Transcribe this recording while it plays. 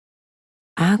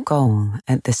Our goal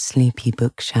at the Sleepy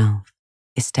Bookshelf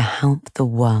is to help the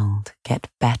world get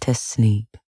better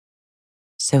sleep.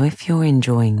 So if you're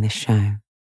enjoying the show,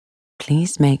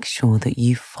 please make sure that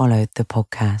you've followed the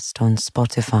podcast on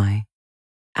Spotify,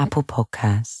 Apple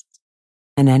Podcasts,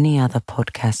 and any other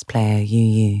podcast player you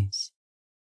use.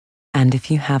 And if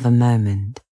you have a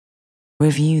moment,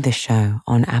 review the show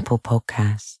on Apple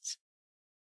Podcasts.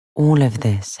 All of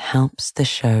this helps the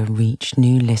show reach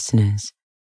new listeners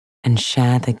and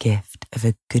share the gift of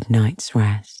a good night's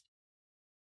rest.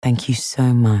 Thank you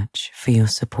so much for your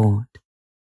support.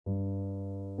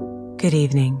 Good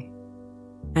evening,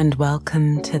 and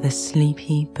welcome to the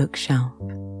Sleepy Bookshelf,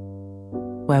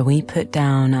 where we put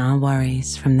down our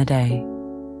worries from the day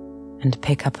and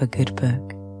pick up a good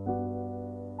book.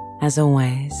 As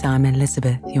always, I'm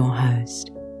Elizabeth, your host,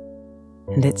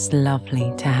 and it's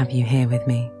lovely to have you here with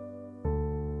me.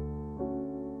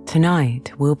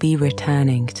 Tonight, we'll be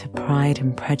returning to Pride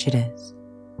and Prejudice.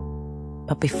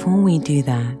 But before we do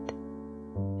that,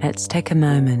 let's take a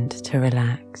moment to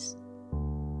relax,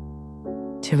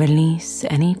 to release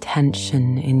any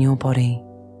tension in your body.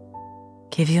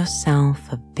 Give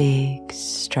yourself a big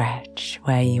stretch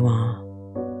where you are.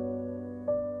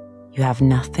 You have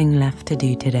nothing left to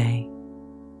do today,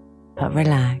 but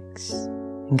relax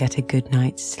and get a good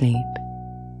night's sleep.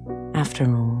 After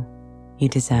all, you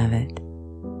deserve it.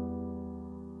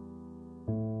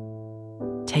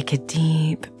 Take a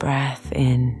deep breath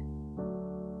in.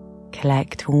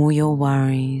 Collect all your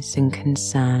worries and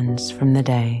concerns from the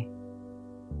day.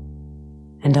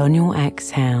 And on your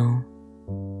exhale,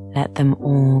 let them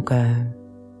all go.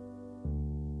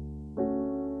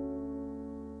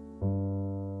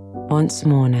 Once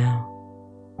more now.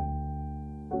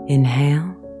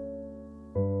 Inhale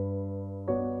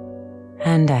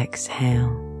and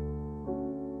exhale.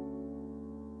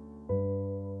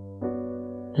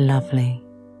 Lovely.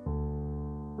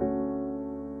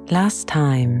 Last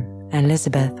time,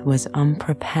 Elizabeth was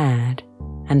unprepared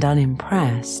and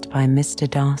unimpressed by Mr.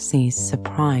 Darcy's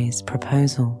surprise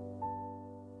proposal.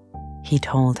 He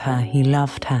told her he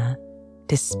loved her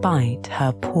despite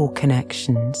her poor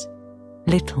connections,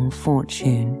 little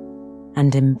fortune,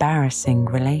 and embarrassing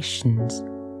relations,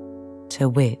 to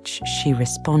which she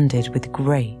responded with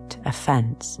great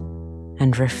offence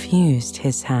and refused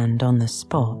his hand on the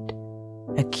spot,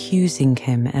 accusing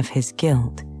him of his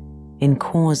guilt in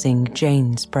causing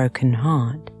Jane's broken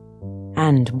heart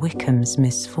and Wickham's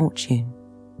misfortune.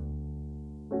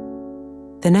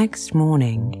 The next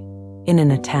morning, in an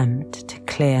attempt to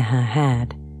clear her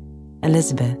head,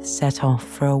 Elizabeth set off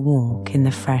for a walk in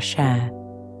the fresh air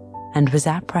and was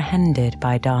apprehended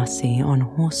by Darcy on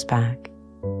horseback,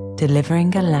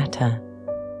 delivering a letter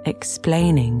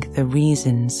explaining the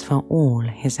reasons for all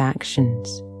his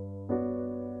actions.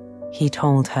 He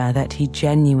told her that he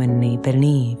genuinely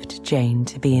believed Jane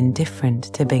to be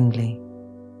indifferent to Bingley,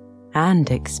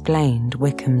 and explained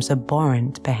Wickham's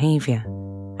abhorrent behaviour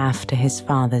after his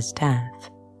father's death,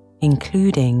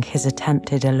 including his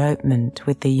attempted elopement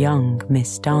with the young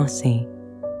Miss Darcy.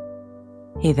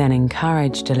 He then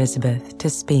encouraged Elizabeth to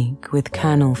speak with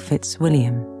Colonel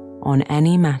Fitzwilliam on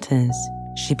any matters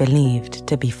she believed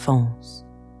to be false.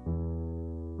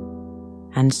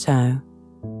 And so,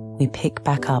 we pick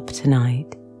back up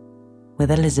tonight, with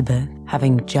Elizabeth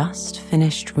having just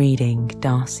finished reading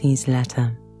Darcy's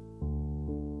letter.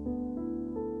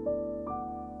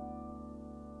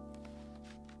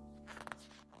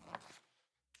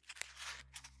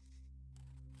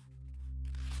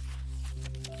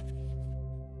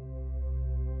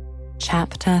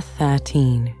 Chapter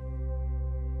 13.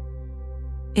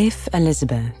 If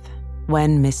Elizabeth,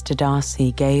 when Mr.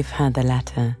 Darcy gave her the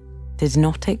letter, did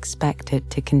not expect it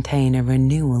to contain a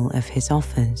renewal of his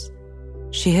offers,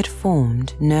 she had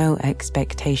formed no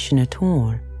expectation at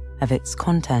all of its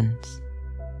contents.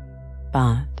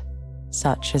 But,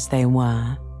 such as they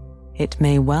were, it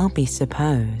may well be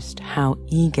supposed how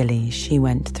eagerly she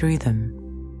went through them,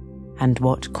 and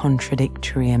what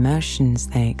contradictory emotions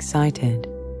they excited.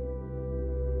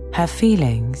 Her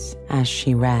feelings, as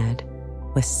she read,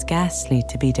 were scarcely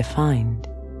to be defined.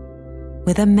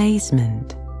 With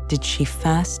amazement did she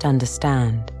first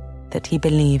understand that he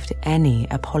believed any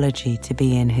apology to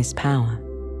be in his power,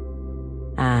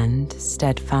 and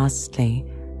steadfastly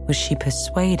was she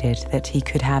persuaded that he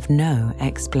could have no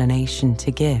explanation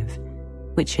to give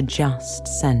which a just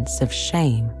sense of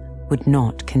shame would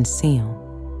not conceal.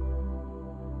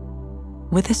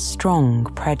 With a strong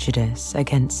prejudice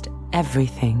against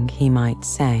everything he might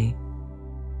say,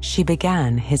 she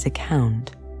began his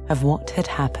account of what had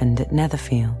happened at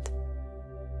Netherfield.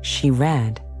 She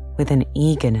read with an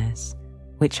eagerness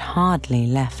which hardly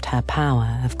left her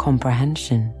power of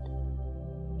comprehension,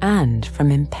 and from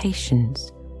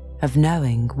impatience of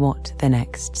knowing what the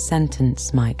next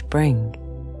sentence might bring,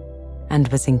 and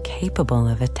was incapable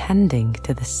of attending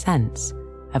to the sense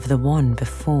of the one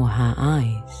before her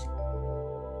eyes.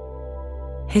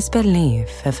 His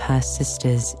belief of her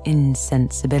sister's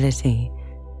insensibility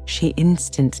she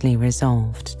instantly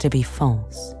resolved to be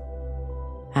false,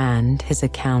 and his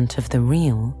account of the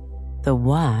real, the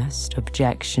worst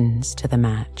objections to the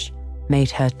match made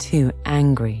her too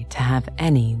angry to have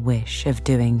any wish of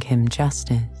doing him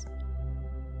justice.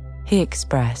 He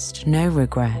expressed no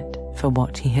regret for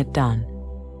what he had done,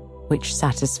 which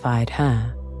satisfied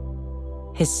her.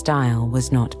 His style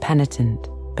was not penitent,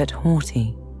 but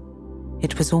haughty.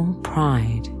 It was all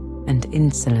pride and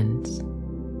insolence.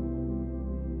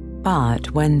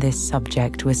 But when this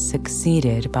subject was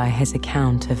succeeded by his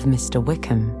account of Mr.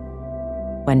 Wickham,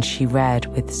 when she read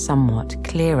with somewhat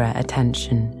clearer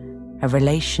attention a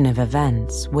relation of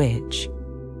events which,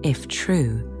 if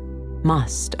true,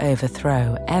 must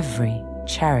overthrow every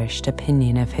cherished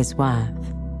opinion of his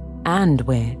worth, and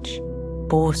which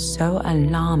bore so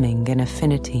alarming an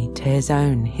affinity to his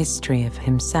own history of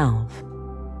himself,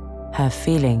 her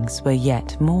feelings were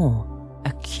yet more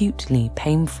acutely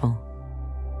painful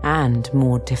and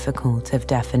more difficult of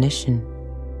definition.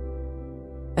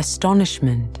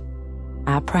 Astonishment,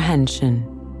 apprehension,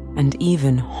 and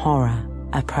even horror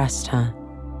oppressed her.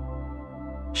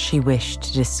 She wished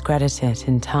to discredit it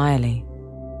entirely,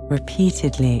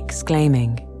 repeatedly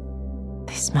exclaiming,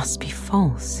 "This must be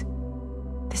false.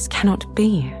 This cannot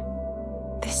be.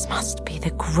 This must be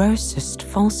the grossest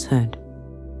falsehood."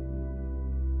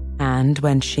 And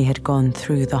when she had gone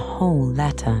through the whole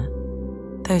letter,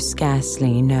 though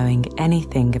scarcely knowing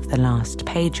anything of the last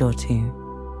page or two,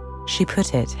 she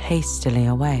put it hastily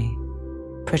away,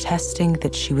 protesting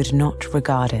that she would not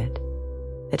regard it,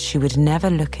 that she would never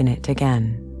look in it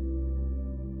again.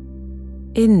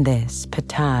 In this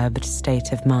perturbed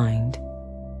state of mind,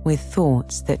 with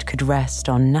thoughts that could rest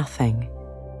on nothing,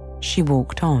 she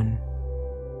walked on.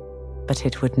 But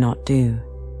it would not do.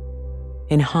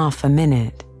 In half a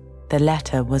minute, the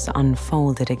letter was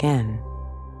unfolded again,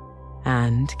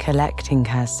 and collecting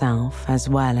herself as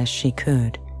well as she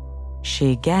could,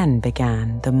 she again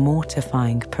began the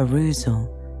mortifying perusal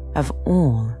of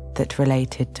all that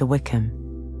related to Wickham,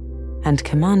 and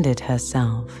commanded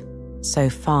herself so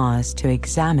far as to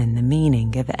examine the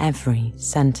meaning of every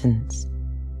sentence.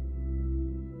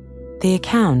 The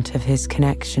account of his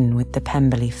connection with the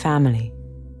Pemberley family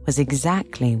was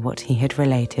exactly what he had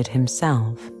related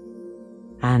himself,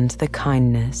 and the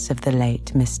kindness of the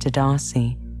late Mr.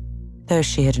 Darcy, though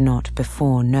she had not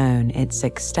before known its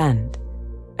extent,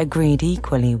 agreed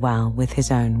equally well with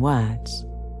his own words.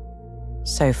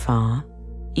 So far,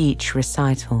 each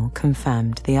recital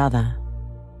confirmed the other.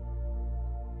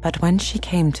 But when she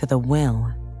came to the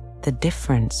will, the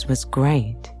difference was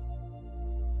great.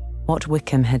 What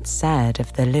Wickham had said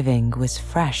of the living was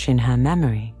fresh in her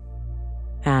memory,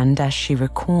 and as she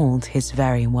recalled his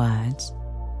very words,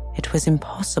 it was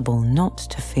impossible not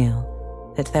to feel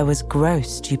that there was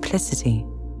gross duplicity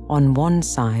on one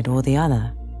side or the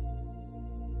other.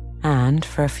 And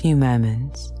for a few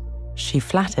moments, she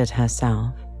flattered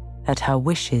herself that her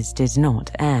wishes did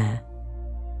not err.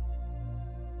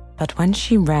 But when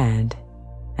she read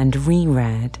and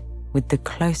reread with the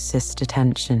closest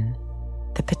attention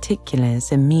the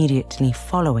particulars immediately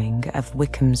following of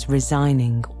Wickham's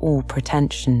resigning all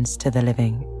pretensions to the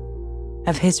living,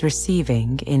 of his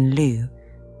receiving in lieu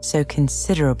so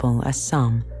considerable a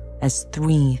sum as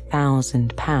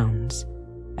 £3,000,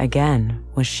 again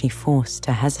was she forced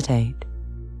to hesitate.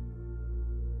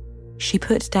 She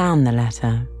put down the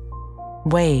letter,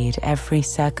 weighed every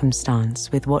circumstance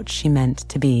with what she meant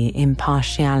to be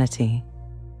impartiality,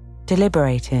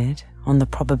 deliberated on the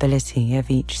probability of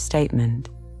each statement,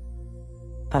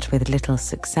 but with little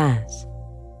success.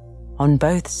 On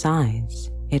both sides,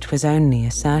 it was only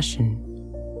assertion.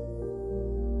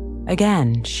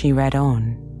 Again she read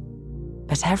on,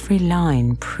 but every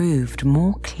line proved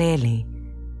more clearly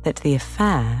that the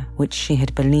affair which she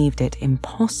had believed it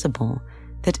impossible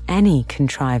that any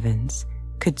contrivance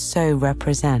could so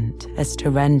represent as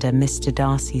to render Mr.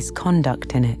 Darcy's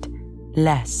conduct in it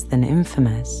less than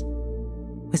infamous,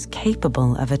 was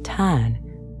capable of a turn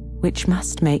which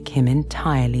must make him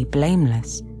entirely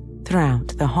blameless throughout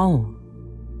the whole.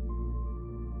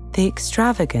 The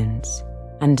extravagance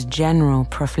and general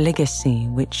profligacy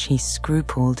which he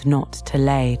scrupled not to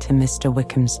lay to Mr.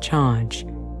 Wickham's charge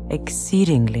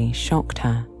exceedingly shocked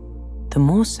her, the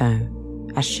more so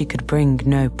as she could bring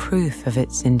no proof of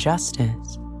its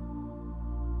injustice.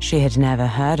 She had never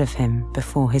heard of him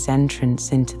before his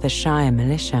entrance into the Shire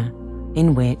militia,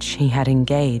 in which he had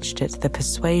engaged at the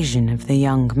persuasion of the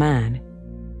young man,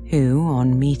 who,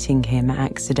 on meeting him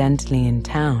accidentally in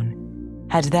town,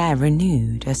 had there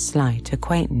renewed a slight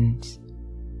acquaintance.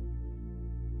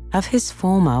 Of his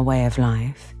former way of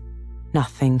life,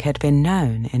 nothing had been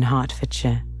known in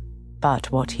Hertfordshire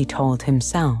but what he told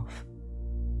himself.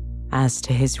 As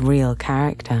to his real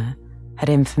character, had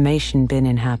information been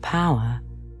in her power,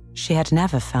 she had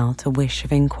never felt a wish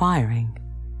of inquiring.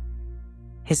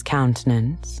 His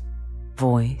countenance,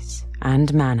 voice,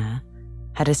 and manner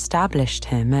had established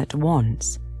him at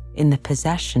once in the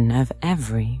possession of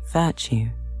every virtue.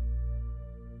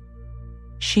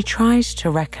 She tried to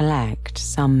recollect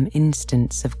some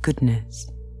instance of goodness,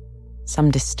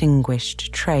 some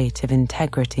distinguished trait of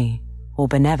integrity or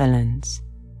benevolence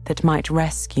that might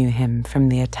rescue him from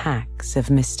the attacks of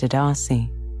Mr.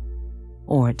 Darcy,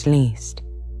 or at least,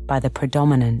 by the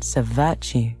predominance of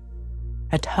virtue,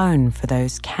 atone for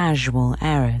those casual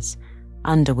errors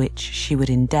under which she would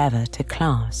endeavour to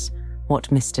class what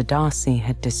Mr. Darcy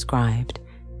had described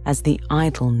as the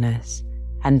idleness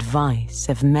and vice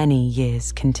of many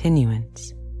years'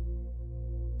 continuance.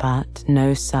 But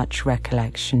no such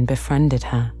recollection befriended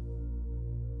her.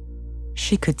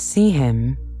 She could see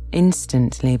him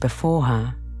instantly before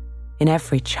her, in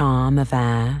every charm of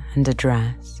air and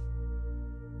address,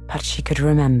 but she could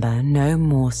remember no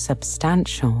more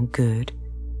substantial good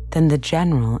than the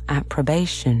general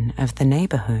approbation of the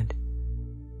neighbourhood,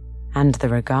 and the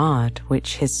regard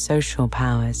which his social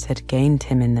powers had gained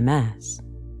him in the mess.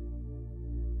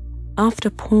 After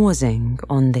pausing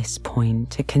on this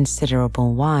point a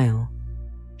considerable while,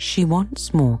 she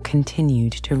once more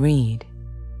continued to read.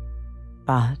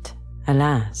 But,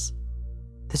 alas,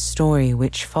 the story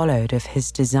which followed of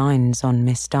his designs on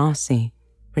Miss Darcy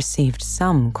received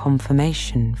some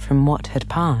confirmation from what had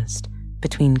passed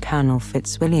between Colonel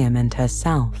Fitzwilliam and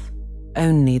herself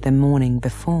only the morning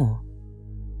before.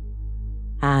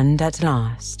 And at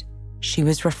last she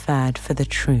was referred for the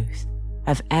truth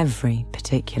of every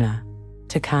particular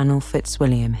to Colonel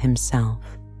Fitzwilliam himself,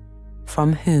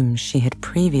 from whom she had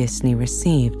previously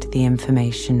received the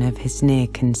information of his near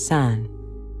concern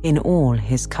in all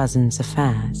his cousin's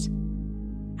affairs,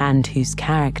 and whose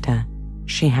character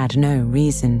she had no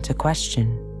reason to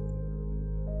question.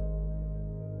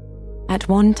 At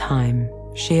one time,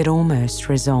 she had almost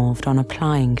resolved on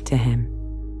applying to him,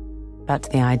 but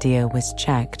the idea was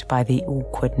checked by the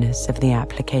awkwardness of the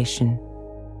application,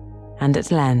 and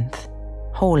at length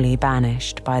wholly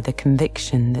banished by the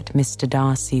conviction that Mr.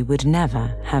 Darcy would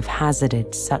never have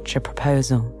hazarded such a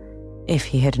proposal if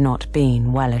he had not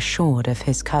been well assured of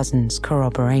his cousin's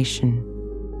corroboration.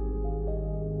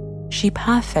 She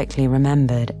perfectly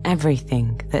remembered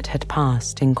everything that had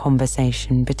passed in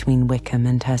conversation between Wickham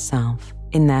and herself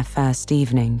in their first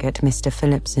evening at Mr.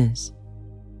 Phillips's.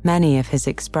 Many of his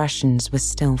expressions were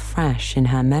still fresh in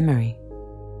her memory.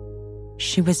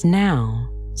 She was now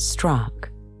struck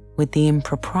with the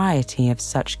impropriety of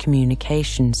such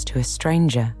communications to a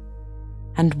stranger,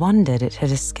 and wondered it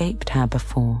had escaped her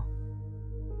before.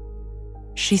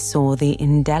 She saw the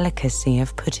indelicacy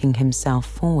of putting himself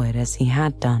forward as he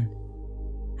had done,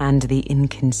 and the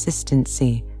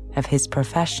inconsistency of his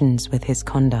professions with his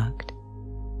conduct.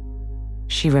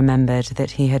 She remembered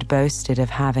that he had boasted of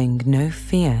having no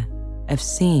fear of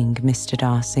seeing Mr.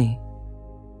 Darcy,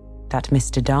 that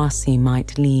Mr. Darcy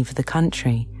might leave the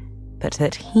country, but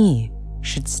that he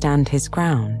should stand his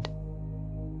ground.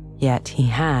 Yet he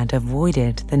had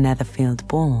avoided the Netherfield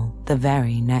ball the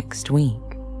very next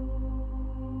week.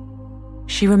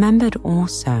 She remembered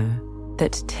also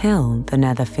that till the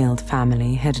Netherfield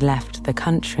family had left the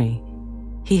country,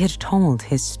 he had told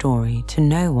his story to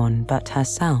no one but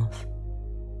herself,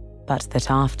 but that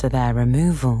after their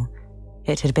removal,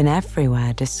 it had been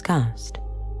everywhere discussed,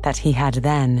 that he had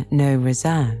then no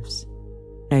reserves,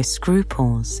 no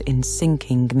scruples in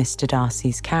sinking Mr.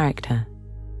 Darcy's character,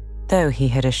 though he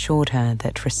had assured her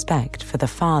that respect for the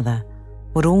father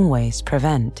would always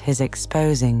prevent his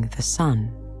exposing the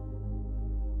son.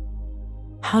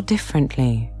 How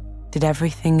differently did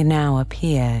everything now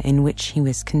appear in which he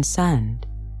was concerned.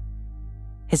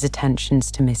 His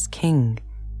attentions to Miss King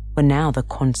were now the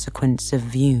consequence of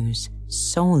views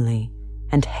solely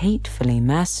and hatefully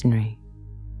mercenary,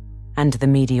 and the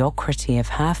mediocrity of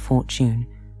her fortune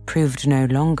proved no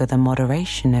longer the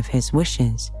moderation of his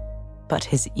wishes, but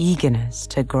his eagerness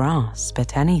to grasp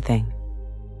at anything.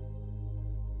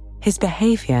 His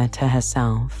behaviour to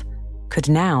herself could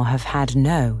now have had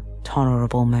no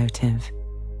tolerable motive.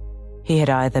 He had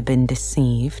either been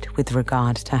deceived with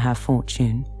regard to her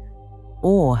fortune,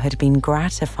 or had been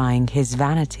gratifying his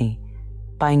vanity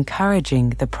by encouraging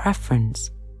the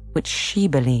preference which she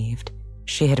believed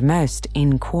she had most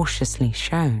incautiously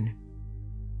shown.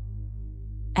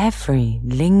 Every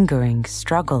lingering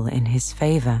struggle in his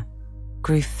favour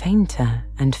grew fainter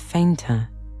and fainter,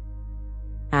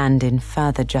 and in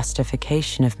further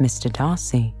justification of Mr.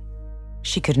 Darcy,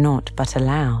 she could not but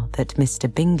allow that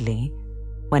Mr. Bingley,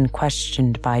 when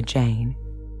questioned by Jane,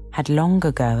 had long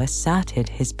ago asserted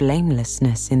his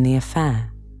blamelessness in the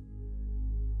affair.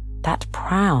 That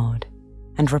proud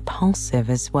and repulsive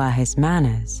as were his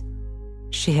manners,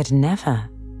 she had never,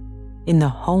 in the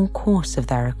whole course of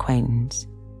their acquaintance,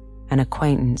 an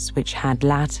acquaintance which had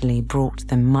latterly brought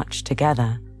them much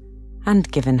together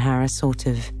and given her a sort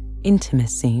of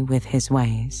intimacy with his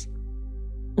ways,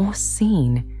 or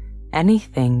seen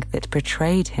anything that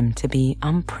betrayed him to be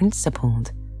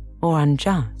unprincipled or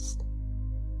unjust,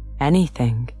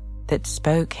 anything that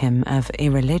spoke him of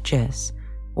irreligious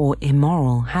or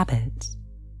immoral habits.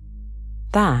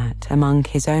 That among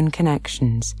his own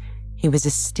connections he was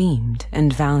esteemed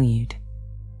and valued,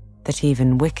 that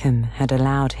even Wickham had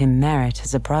allowed him merit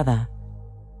as a brother,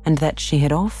 and that she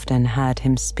had often heard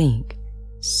him speak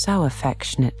so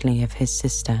affectionately of his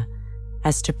sister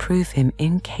as to prove him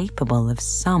incapable of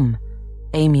some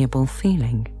amiable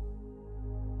feeling.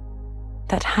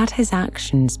 That had his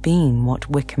actions been what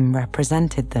Wickham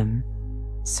represented them,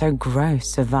 so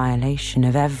gross a violation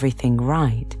of everything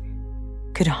right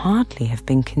could hardly have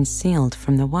been concealed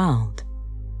from the world,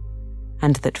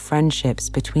 and that friendships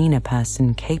between a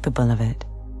person capable of it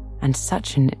and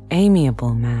such an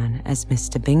amiable man as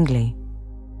Mr. Bingley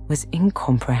was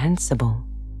incomprehensible.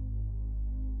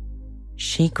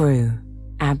 She grew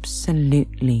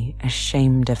absolutely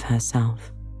ashamed of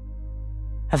herself.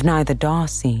 Of neither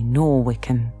Darcy nor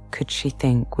Wickham could she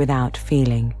think without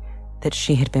feeling that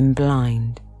she had been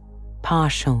blind,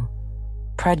 partial,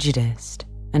 prejudiced,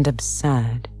 and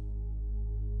absurd.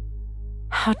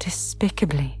 "How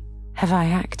despicably have I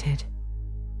acted,"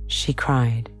 she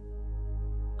cried.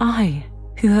 "I,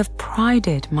 who have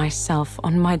prided myself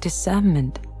on my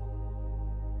discernment.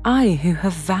 I, who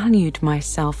have valued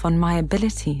myself on my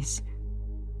abilities,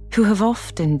 who have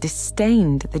often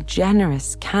disdained the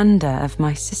generous candour of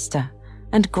my sister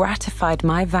and gratified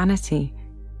my vanity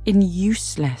in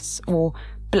useless or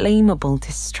blamable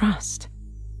distrust.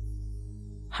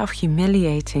 How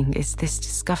humiliating is this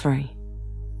discovery!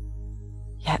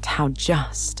 Yet how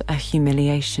just a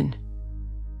humiliation!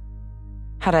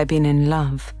 Had I been in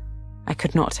love, I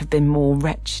could not have been more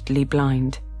wretchedly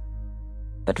blind.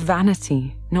 But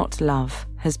vanity, not love,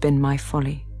 has been my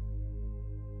folly.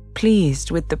 Pleased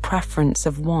with the preference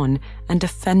of one and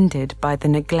offended by the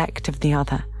neglect of the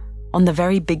other, on the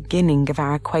very beginning of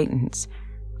our acquaintance,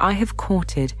 I have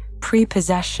courted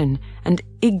prepossession and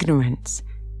ignorance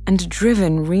and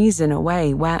driven reason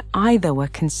away where either were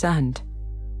concerned.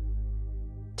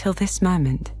 Till this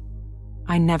moment,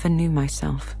 I never knew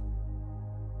myself.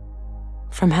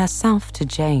 From herself to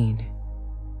Jane,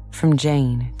 from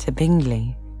Jane to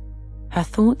Bingley, her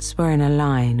thoughts were in a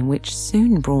line which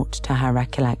soon brought to her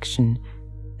recollection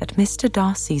that Mr.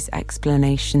 Darcy's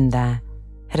explanation there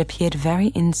had appeared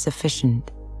very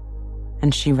insufficient,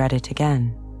 and she read it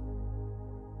again.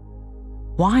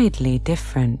 Widely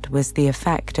different was the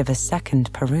effect of a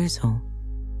second perusal.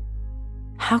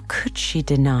 How could she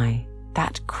deny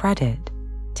that credit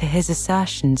to his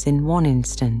assertions in one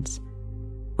instance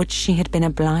which she had been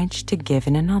obliged to give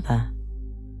in another?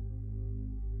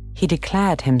 He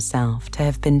declared himself to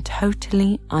have been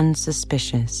totally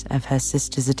unsuspicious of her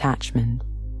sister's attachment,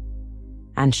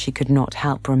 and she could not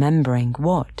help remembering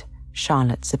what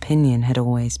Charlotte's opinion had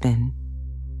always been.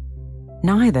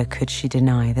 Neither could she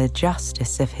deny the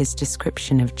justice of his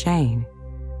description of Jane.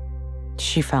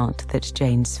 She felt that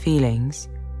Jane's feelings,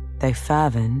 though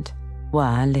fervent,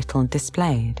 were little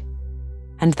displayed,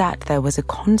 and that there was a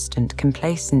constant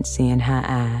complacency in her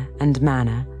air and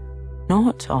manner,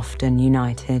 not often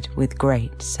united with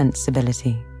great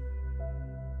sensibility.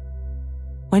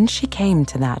 When she came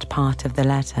to that part of the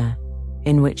letter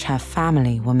in which her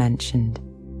family were mentioned,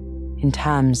 in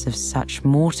terms of such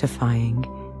mortifying,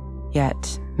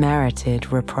 yet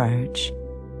merited reproach,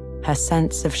 her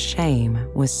sense of shame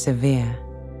was severe.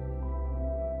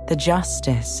 The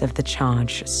justice of the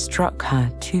charge struck her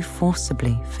too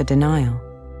forcibly for denial,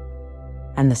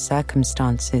 and the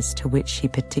circumstances to which he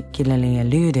particularly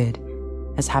alluded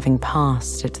as having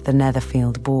passed at the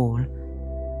Netherfield ball,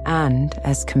 and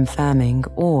as confirming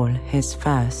all his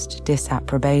first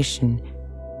disapprobation,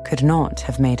 could not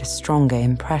have made a stronger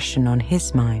impression on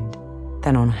his mind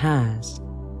than on hers.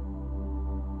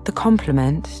 The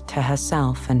compliment to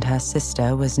herself and her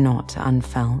sister was not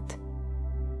unfelt.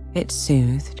 It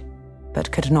soothed,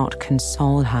 but could not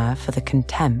console her for the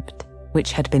contempt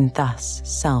which had been thus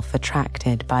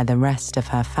self-attracted by the rest of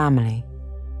her family.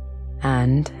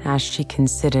 And as she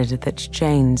considered that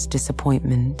Jane's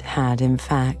disappointment had in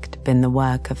fact been the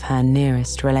work of her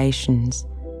nearest relations,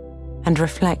 and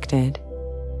reflected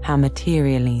how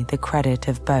materially the credit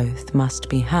of both must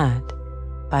be hurt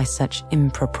by such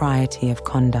impropriety of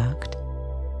conduct,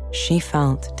 she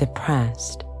felt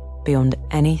depressed beyond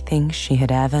anything she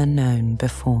had ever known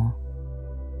before.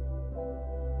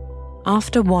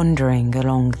 After wandering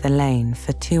along the lane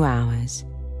for 2 hours,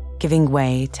 giving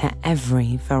way to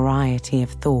every variety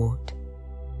of thought,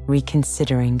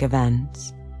 reconsidering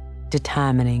events,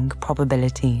 determining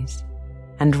probabilities,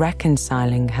 and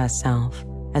reconciling herself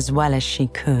as well as she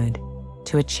could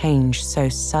to a change so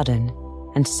sudden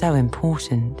and so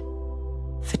important,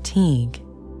 fatigue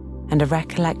and a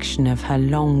recollection of her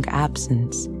long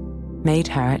absence made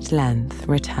her at length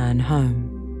return home.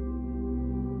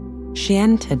 She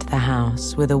entered the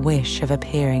house with a wish of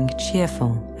appearing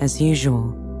cheerful as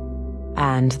usual,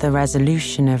 and the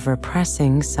resolution of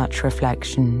repressing such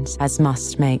reflections as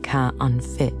must make her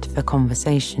unfit for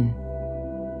conversation.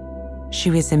 She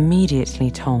was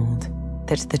immediately told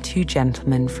that the 2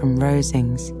 gentlemen from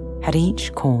Rosings had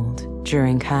each called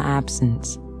during her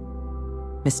absence.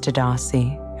 Mr.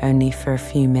 Darcy only for a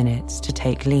few minutes to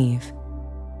take leave,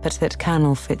 but that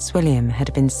Colonel Fitzwilliam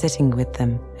had been sitting with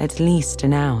them at least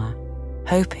an hour,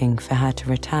 hoping for her to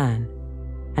return,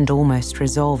 and almost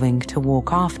resolving to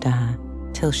walk after her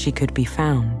till she could be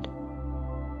found.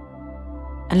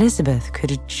 Elizabeth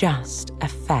could just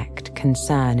affect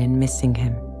concern in missing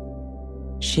him.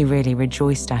 She really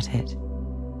rejoiced at it.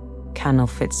 Colonel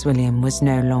Fitzwilliam was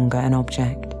no longer an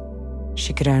object.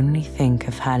 She could only think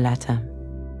of her letter.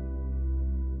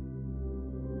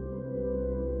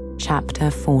 Chapter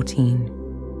 14.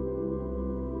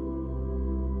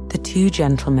 The 2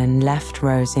 gentlemen left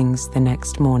Rosings the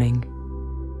next morning,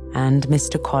 and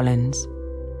Mr. Collins,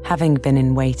 having been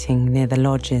in waiting near the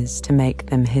lodges to make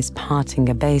them his parting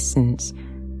obeisance,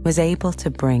 was able to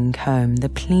bring home the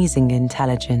pleasing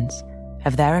intelligence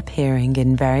of their appearing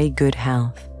in very good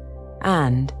health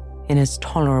and in as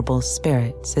tolerable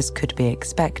spirits as could be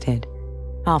expected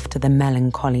after the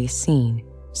melancholy scene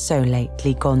so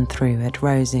lately gone through at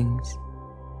Rosings.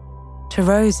 To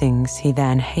Rosings he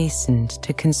then hastened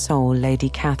to console Lady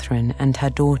Catherine and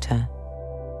her daughter,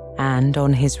 and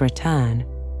on his return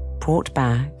brought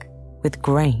back, with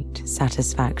great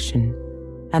satisfaction,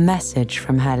 a message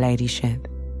from her ladyship,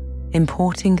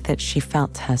 importing that she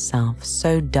felt herself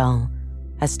so dull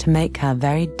as to make her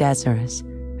very desirous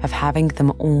of having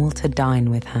them all to dine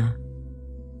with her.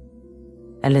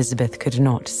 Elizabeth could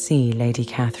not see Lady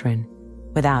Catherine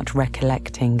without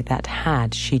recollecting that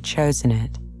had she chosen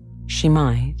it, she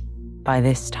might, by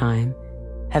this time,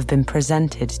 have been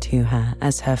presented to her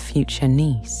as her future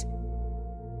niece.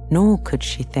 Nor could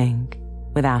she think,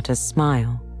 without a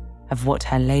smile, of what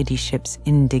her ladyship's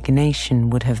indignation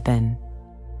would have been.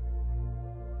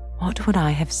 What would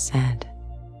I have said?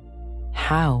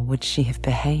 How would she have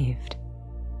behaved?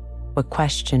 Were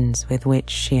questions with which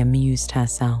she amused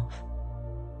herself.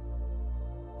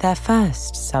 Their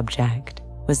first subject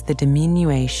was the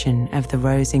diminution of the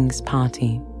Rosings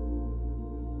party.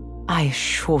 "I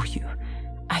assure you,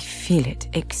 I feel it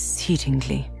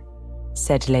exceedingly,"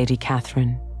 said Lady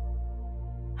Catherine.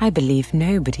 "I believe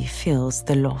nobody feels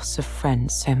the loss of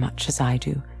friends so much as I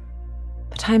do,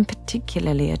 but I am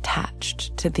particularly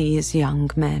attached to these young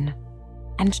men,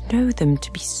 and know them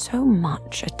to be so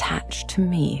much attached to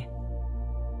me.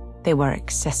 They were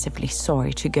excessively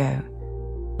sorry to go,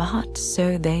 but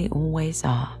so they always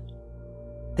are.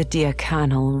 The dear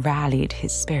Colonel rallied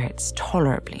his spirits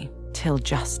tolerably till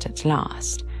just at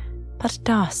last, but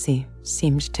Darcy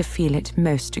seemed to feel it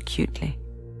most acutely,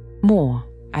 more,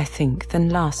 I think, than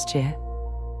last year.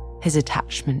 His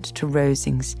attachment to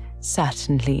Rosings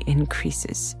certainly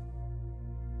increases."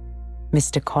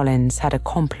 Mr. Collins had a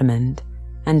compliment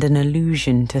and an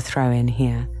allusion to throw in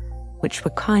here, which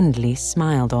were kindly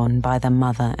smiled on by the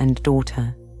mother and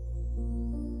daughter.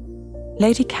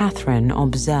 Lady Catherine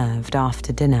observed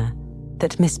after dinner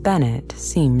that Miss Bennet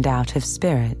seemed out of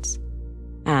spirits,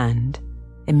 and,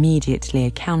 immediately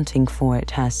accounting for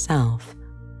it herself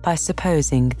by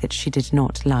supposing that she did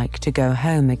not like to go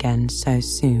home again so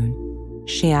soon,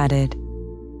 she added,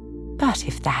 "But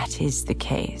if that is the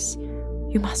case,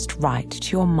 you must write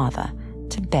to your mother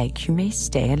to beg you may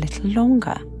stay a little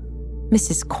longer.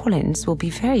 Mrs. Collins will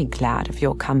be very glad of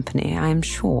your company, I am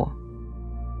sure."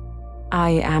 "I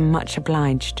am much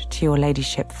obliged to your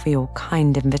ladyship for your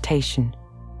kind invitation,"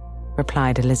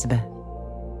 replied Elizabeth,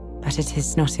 "but it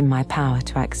is not in my power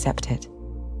to accept it.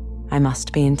 I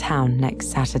must be in town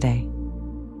next Saturday."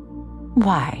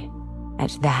 "Why,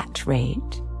 at that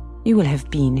rate, you will have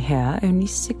been here only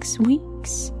 6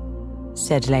 weeks,"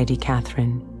 said Lady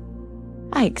Catherine.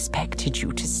 "I expected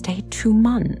you to stay 2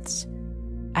 months.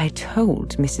 I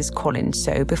told Mrs. Collins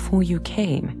so before you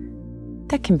came.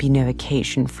 There can be no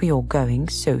occasion for your going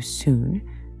so soon.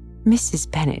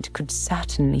 Mrs. Bennet could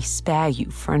certainly spare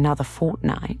you for another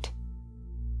fortnight."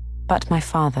 "But my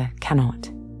father cannot,"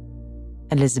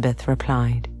 Elizabeth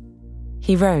replied.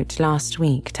 "He wrote last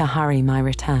week to hurry my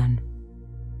return."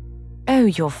 "Oh,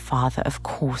 your father of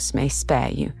course may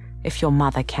spare you, if your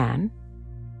mother can,"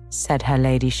 said her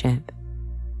ladyship.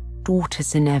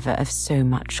 "Daughters are never of so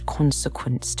much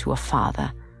consequence to a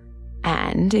father,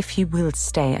 and if you will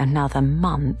stay another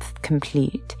month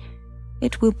complete,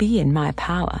 it will be in my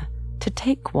power to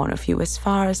take one of you as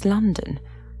far as London,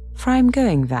 for I am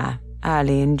going there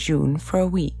early in June for a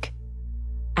week.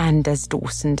 And as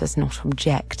Dawson does not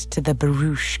object to the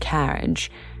barouche carriage,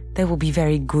 there will be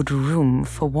very good room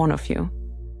for one of you.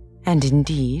 And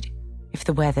indeed, if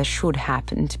the weather should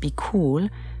happen to be cool,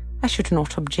 I should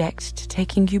not object to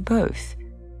taking you both,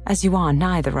 as you are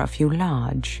neither of you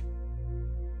large."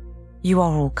 "You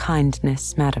are all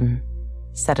kindness, madam,"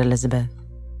 said Elizabeth,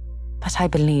 "but I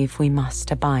believe we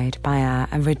must abide by our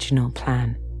original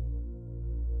plan."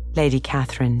 Lady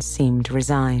Catherine seemed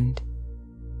resigned.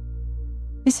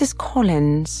 "Mrs.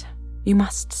 Collins, you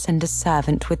must send a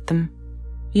servant with them.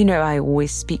 You know I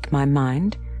always speak my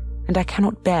mind, and I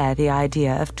cannot bear the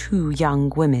idea of 2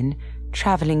 young women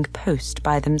travelling post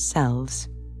by themselves,"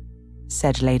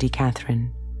 said Lady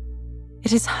Catherine.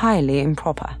 "It is highly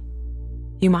improper.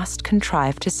 You must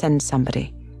contrive to send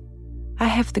somebody. I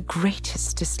have the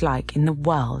greatest dislike in the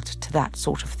world to that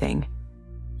sort of thing.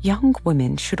 Young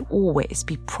women should always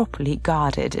be properly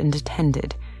guarded and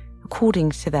attended,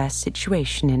 according to their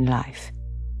situation in life.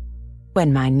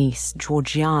 When my niece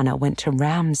Georgiana went to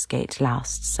Ramsgate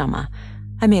last summer,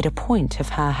 I made a point of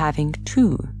her having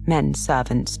 2 men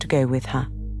servants to go with her.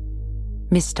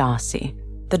 Miss Darcy,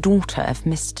 the daughter of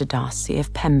Mr. Darcy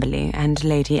of Pemberley, and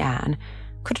Lady Anne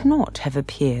could not have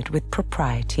appeared with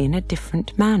propriety in a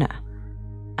different manner.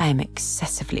 I am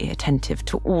excessively attentive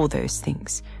to all those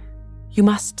things. You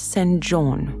must send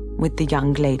John with the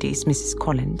young ladies, Mrs.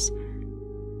 Collins.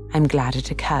 I'm glad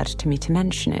it occurred to me to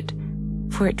mention it,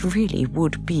 for it really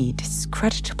would be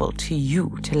discreditable to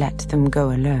you to let them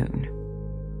go alone."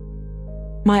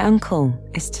 "My uncle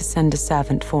is to send a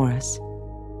servant for us,"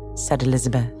 said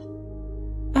Elizabeth.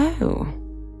 "Oh,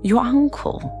 your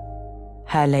uncle?"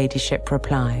 her ladyship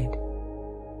replied.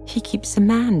 "He keeps a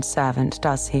manservant,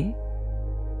 does he?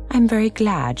 I'm very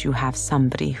glad you have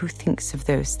somebody who thinks of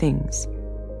those things.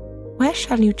 Where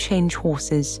shall you change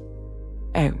horses?"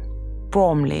 "Oh,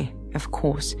 Bromley, of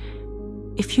course.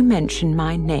 If you mention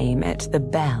my name at the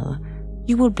bell,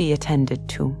 you will be attended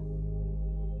to."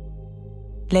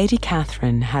 Lady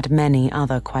Catherine had many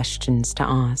other questions to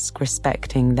ask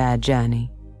respecting their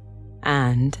journey,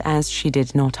 and as she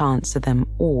did not answer them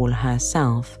all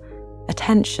herself,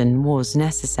 attention was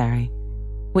necessary,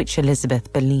 which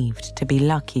Elizabeth believed to be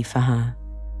lucky for her.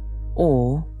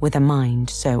 Or, with a mind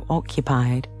so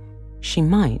occupied, she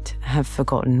might have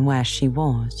forgotten where she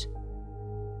was.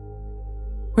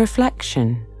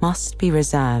 Reflection must be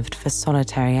reserved for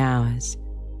solitary hours.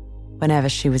 Whenever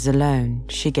she was alone,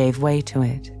 she gave way to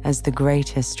it as the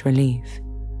greatest relief,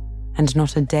 and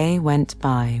not a day went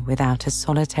by without a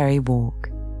solitary walk,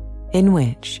 in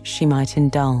which she might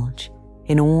indulge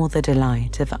in all the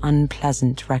delight of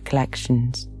unpleasant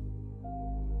recollections.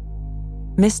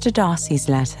 Mr. Darcy's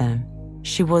letter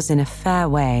she was in a fair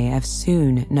way of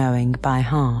soon knowing by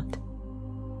heart.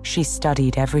 She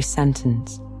studied every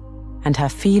sentence, and her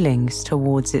feelings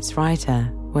towards its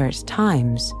writer were at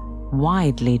times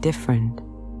widely different.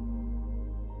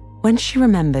 When she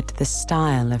remembered the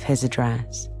style of his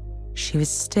address, she was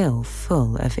still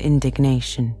full of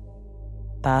indignation.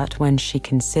 But when she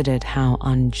considered how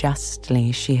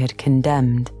unjustly she had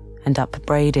condemned and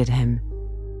upbraided him,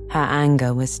 her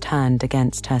anger was turned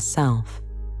against herself,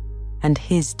 and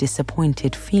his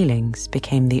disappointed feelings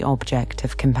became the object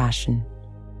of compassion.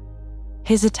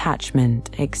 His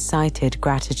attachment excited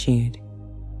gratitude,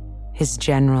 his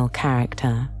general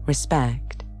character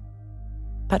respect,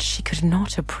 but she could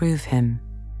not approve him,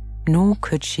 nor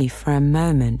could she for a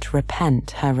moment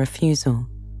repent her refusal,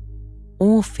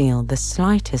 or feel the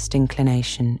slightest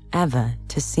inclination ever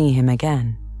to see him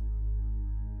again.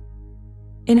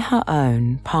 In her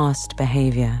own past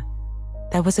behaviour,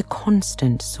 there was a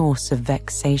constant source of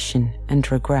vexation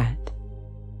and regret,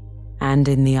 and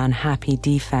in the unhappy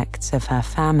defects of her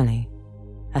family,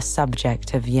 a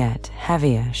subject of yet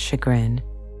heavier chagrin,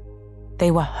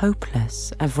 they were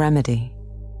hopeless of remedy.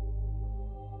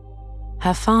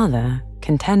 Her father,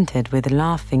 contented with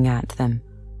laughing at them,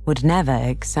 would never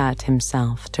exert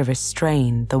himself to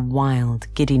restrain the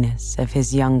wild giddiness of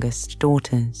his youngest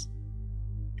daughters,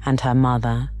 and her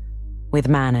mother, with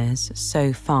manners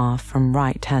so far from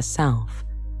right herself,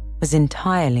 was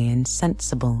entirely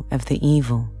insensible of the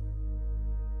evil.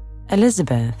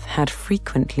 Elizabeth had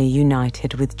frequently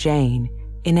united with Jane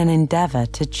in an endeavour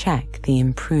to check the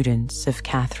imprudence of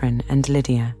Catherine and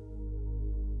Lydia.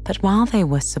 But while they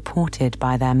were supported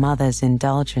by their mother's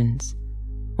indulgence,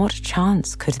 what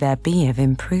chance could there be of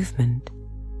improvement?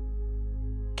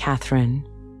 Catherine,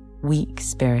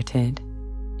 weak-spirited,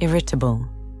 irritable,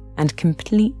 and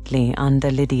completely under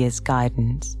Lydia's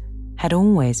guidance, had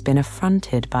always been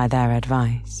affronted by their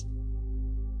advice,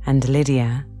 and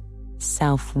Lydia,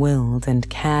 self-willed and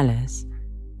careless,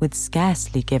 would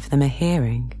scarcely give them a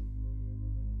hearing.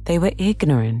 They were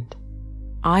ignorant,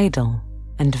 idle,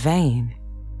 and vain.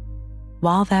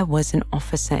 While there was an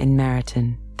officer in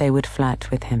Meryton, they would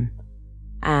flirt with him,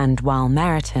 and while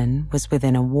Meryton was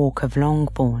within a walk of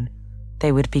Longbourn,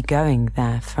 they would be going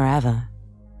there forever.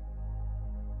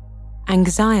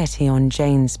 Anxiety on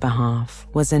Jane's behalf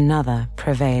was another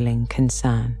prevailing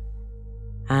concern,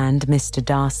 and Mr.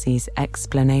 Darcy's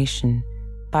explanation,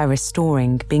 by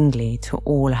restoring Bingley to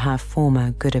all her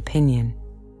former good opinion,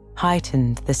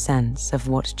 heightened the sense of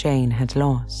what Jane had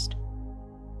lost.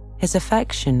 His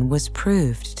affection was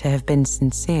proved to have been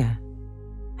sincere,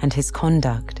 and his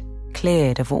conduct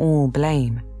cleared of all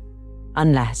blame,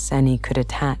 unless any could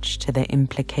attach to the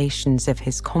implications of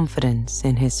his confidence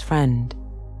in his friend.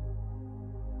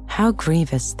 How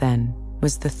grievous, then,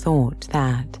 was the thought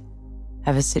that,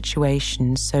 of a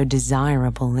situation so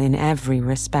desirable in every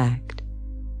respect,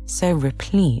 so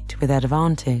replete with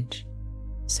advantage,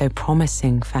 so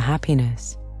promising for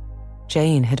happiness,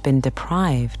 Jane had been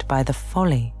deprived by the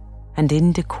folly and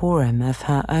indecorum of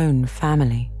her own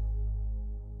family.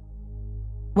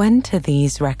 When to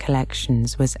these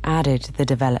recollections was added the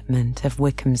development of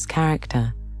Wickham's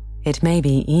character, it may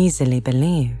be easily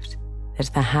believed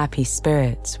that the happy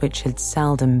spirits which had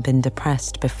seldom been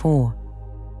depressed before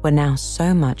were now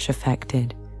so much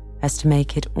affected as to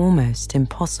make it almost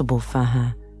impossible for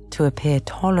her to appear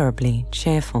tolerably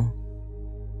cheerful.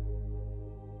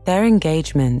 Their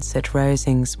engagements at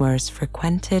Rosings were as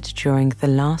frequented during the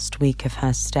last week of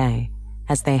her stay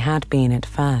as they had been at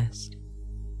first.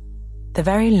 The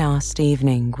very last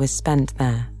evening was spent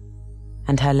there,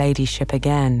 and her ladyship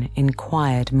again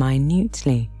inquired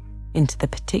minutely into the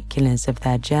particulars of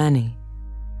their journey,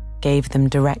 gave them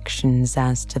directions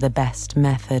as to the best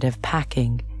method of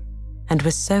packing, and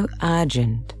was so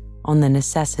urgent on the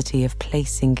necessity of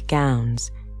placing gowns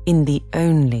in the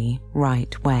only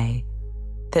right way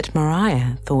that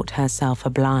Maria thought herself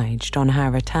obliged on her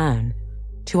return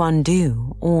to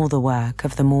undo all the work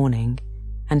of the morning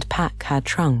and pack her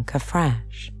trunk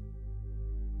afresh.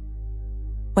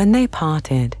 When they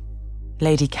parted,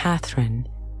 Lady Catherine,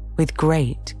 with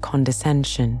great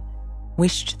condescension,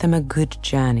 wished them a good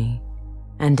journey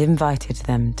and invited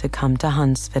them to come to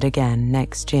Hunsford again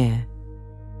next year,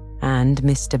 and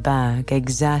Mr. Berg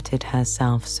exerted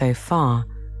herself so far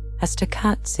as to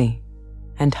curtsy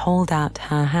and hold out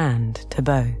her hand to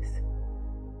both.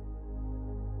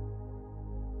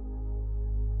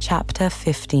 Chapter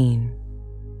 15.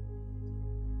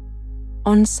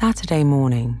 On Saturday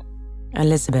morning,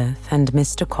 Elizabeth and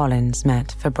Mr. Collins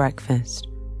met for breakfast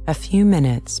a few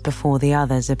minutes before the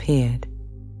others appeared,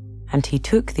 and he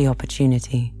took the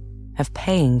opportunity of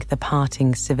paying the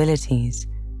parting civilities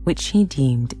which he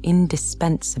deemed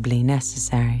indispensably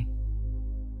necessary.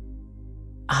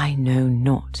 "I know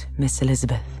not, Miss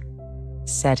Elizabeth,"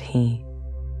 said he,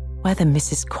 "whether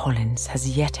Mrs. Collins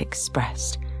has yet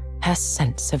expressed her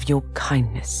sense of your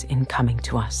kindness in coming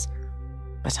to us,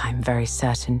 but I am very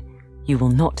certain you will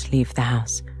not leave the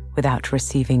house without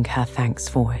receiving her thanks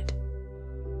for it.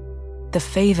 The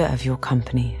favour of your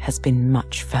company has been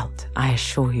much felt, I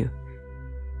assure you.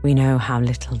 We know how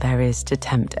little there is to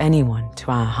tempt anyone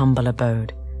to our humble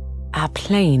abode. Our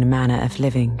plain manner of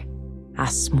living, our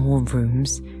small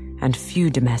rooms and few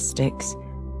domestics,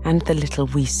 and the little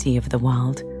we see of the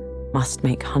world, must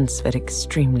make Hunsford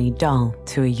extremely dull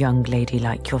to a young lady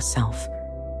like yourself.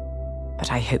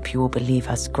 But I hope you will believe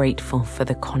us grateful for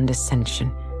the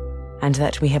condescension, and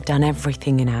that we have done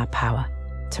everything in our power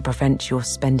to prevent your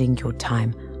spending your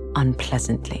time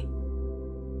unpleasantly."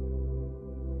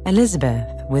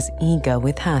 Elizabeth was eager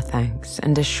with her thanks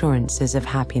and assurances of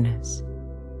happiness.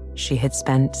 She had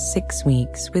spent 6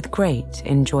 weeks with great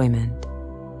enjoyment,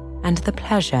 and the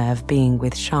pleasure of being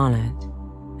with Charlotte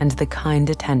and the kind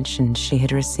attention she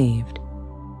had received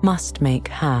must make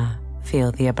her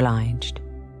feel the obliged.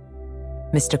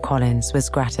 Mr. Collins was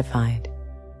gratified,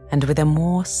 and with a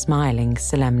more smiling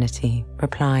solemnity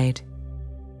replied,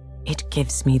 "It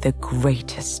gives me the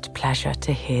greatest pleasure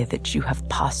to hear that you have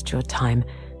passed your time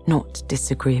not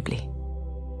disagreeably.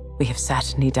 We have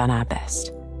certainly done our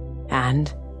best,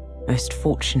 and, most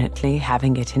fortunately,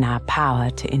 having it in our power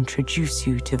to introduce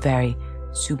you to very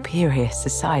superior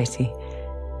society,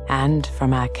 and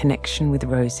from our connection with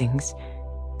Rosings,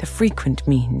 the frequent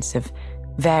means of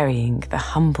varying the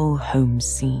humble home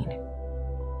scene.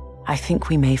 I think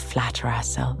we may flatter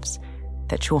ourselves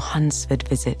that your Hunsford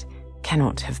visit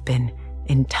cannot have been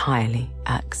entirely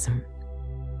irksome.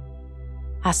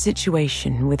 Our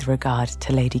situation with regard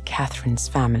to Lady Catherine's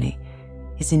family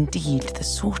is indeed the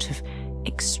sort of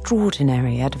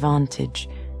extraordinary advantage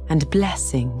and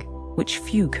blessing which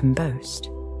few can boast.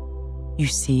 You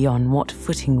see on what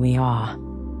footing we are.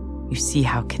 You see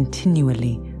how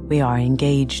continually we are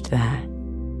engaged there.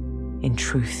 In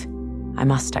truth, I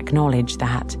must acknowledge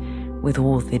that, with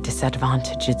all the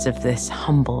disadvantages of this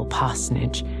humble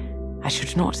parsonage, I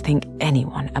should not think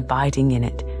anyone abiding in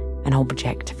it an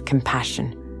object of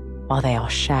compassion, while they are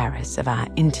sharers of our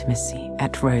intimacy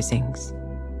at Rosings."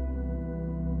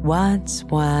 Words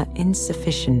were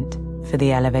insufficient for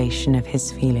the elevation of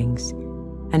his feelings,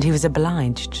 and he was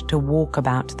obliged to walk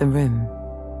about the room,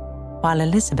 while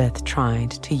Elizabeth tried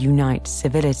to unite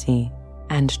civility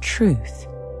and truth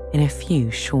in a few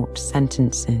short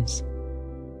sentences.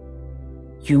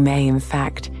 "You may, in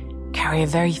fact, carry a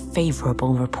very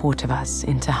favourable report of us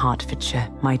into Hertfordshire,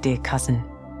 my dear cousin,"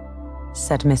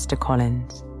 said Mr.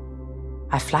 Collins.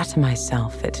 "I flatter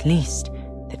myself, at least,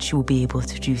 that you will be able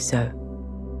to do so.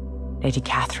 Lady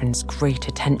Catherine's great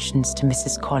attentions to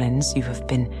Mrs. Collins you have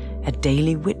been a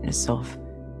daily witness of,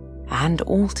 and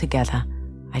altogether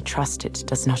I trust it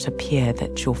does not appear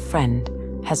that your friend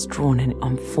has drawn an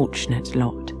unfortunate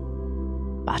lot.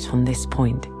 But on this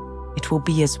point, it will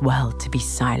be as well to be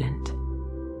silent.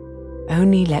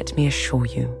 Only let me assure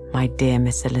you, my dear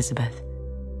Miss Elizabeth,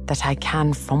 that I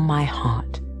can from my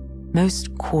heart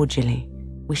most cordially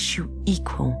wish you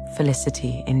equal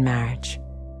felicity in marriage.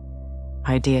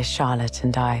 My dear Charlotte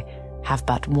and I have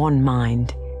but one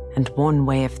mind and one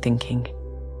way of thinking.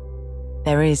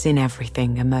 There is in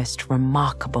everything a most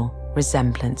remarkable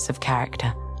resemblance of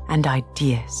character and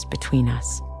ideas between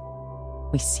us.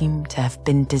 We seem to have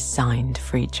been designed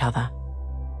for each other."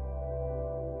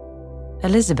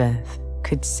 Elizabeth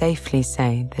could safely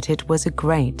say that it was a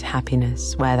great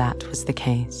happiness where that was the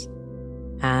case,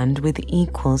 and with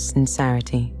equal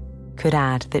sincerity could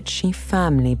add that she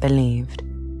firmly believed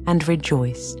and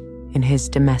rejoiced in his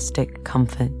domestic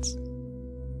comforts.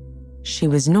 She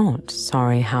was not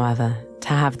sorry, however, to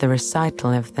have the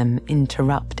recital of them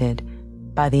interrupted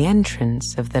by the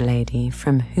entrance of the lady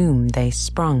from whom they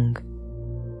sprung.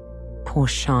 Poor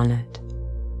Charlotte!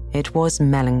 It was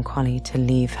melancholy to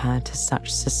leave her to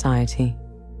such society,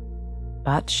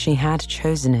 but she had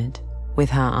chosen it with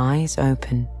her eyes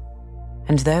open,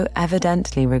 and though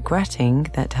evidently regretting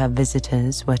that her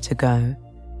visitors were to go,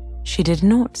 she did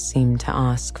not seem to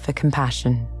ask for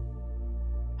compassion.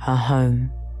 Her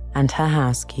home and her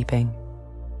housekeeping,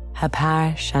 her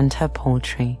parish and her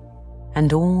poultry,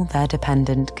 and all their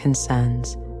dependent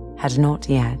concerns had not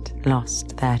yet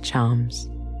lost their charms.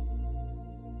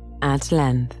 At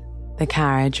length, the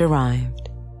carriage arrived,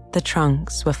 the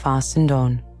trunks were fastened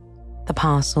on, the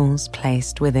parcels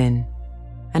placed within,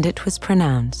 and it was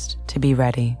pronounced to be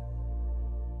ready.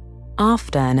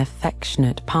 After an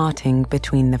affectionate parting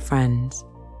between the friends,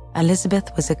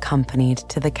 Elizabeth was accompanied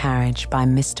to the carriage by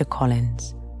Mr.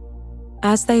 Collins.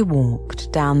 As they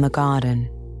walked down the garden,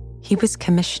 he was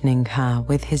commissioning her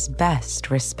with his best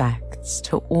respects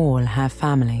to all her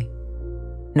family,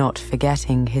 not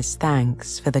forgetting his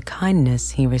thanks for the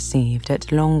kindness he received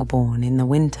at Longbourn in the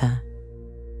winter,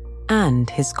 and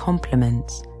his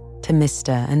compliments to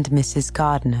Mr. and Mrs.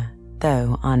 Gardiner,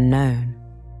 though unknown.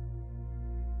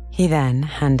 He then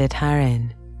handed her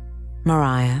in.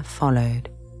 Maria followed,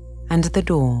 and the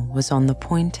door was on the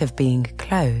point of being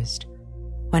closed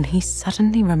when he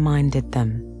suddenly reminded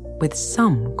them, with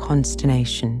some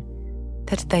consternation,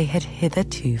 that they had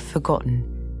hitherto forgotten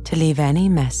to leave any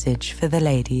message for the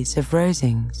ladies of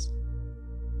Rosings.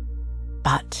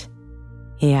 "But,"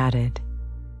 he added,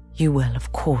 "you will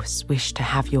of course wish to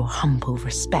have your humble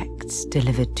respects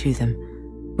delivered to them,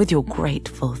 with your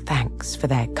grateful thanks for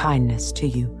their kindness to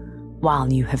you,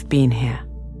 while you have been here."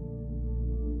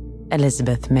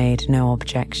 Elizabeth made no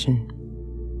objection.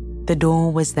 The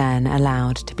door was then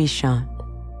allowed to be shut,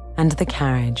 and the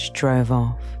carriage drove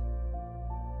off.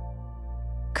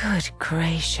 "Good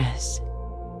gracious,"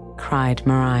 cried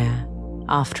Maria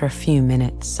after a few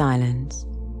minutes' silence.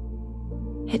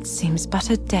 "It seems but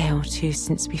a day or two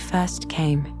since we first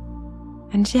came,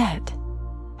 and yet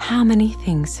how many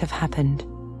things have happened."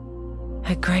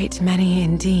 "A great many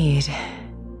indeed,"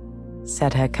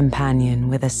 said her companion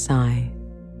with a sigh.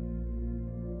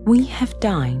 "We have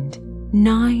dined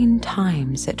 9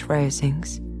 times at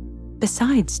Rosings,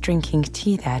 besides drinking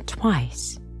tea there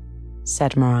twice,"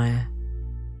 said Maria.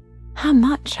 "How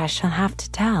much I shall have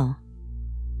to tell."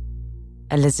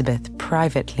 Elizabeth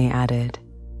privately added,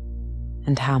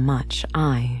 "And how much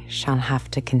I shall have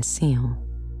to conceal."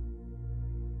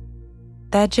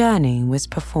 Their journey was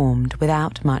performed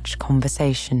without much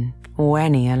conversation or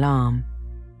any alarm,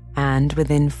 and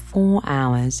within 4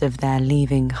 hours of their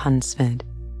leaving Hunsford,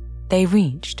 they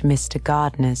reached Mr.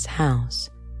 Gardner's house,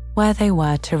 where they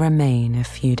were to remain a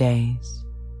few days.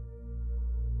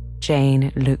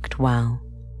 Jane looked well,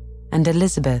 and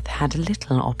Elizabeth had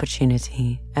little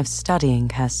opportunity of studying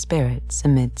her spirits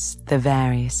amidst the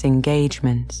various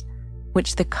engagements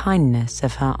which the kindness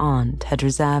of her aunt had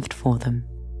reserved for them.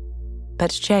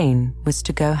 But Jane was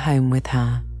to go home with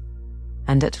her,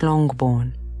 and at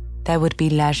Longbourn there would be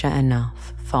leisure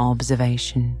enough for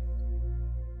observation.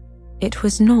 It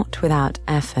was not without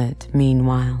effort,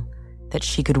 meanwhile, that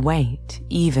she could wait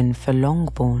even for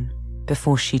Longbourn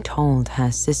before she told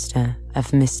her sister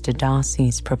of Mr.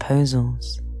 Darcy's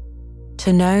proposals.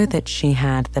 To know that she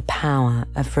had the power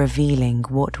of revealing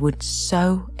what would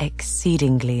so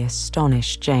exceedingly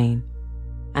astonish Jane,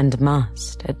 and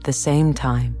must, at the same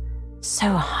time,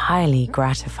 so highly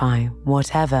gratify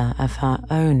whatever of her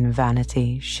own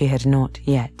vanity she had not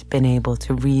yet been able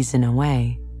to reason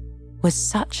away, was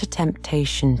such a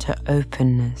temptation to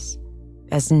openness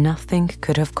as nothing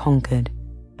could have conquered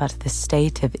but the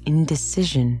state of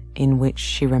indecision in which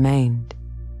she remained,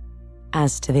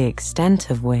 as to the extent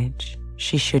of which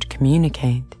she should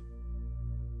communicate,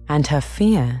 and her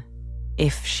fear,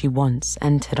 if she once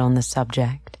entered on the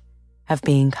subject, of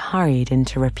being hurried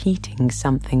into repeating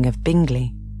something of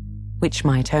Bingley, which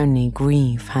might only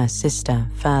grieve her sister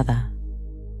further.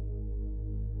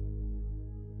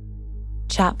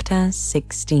 Chapter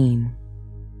 16.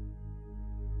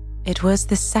 It was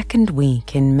the 2nd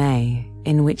week in May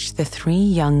in which the 3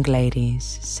 young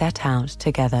ladies set out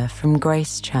together from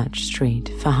Gracechurch Street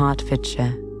for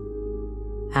Hertfordshire,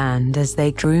 and as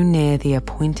they drew near the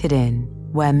appointed inn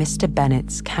where Mr.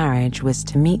 Bennet's carriage was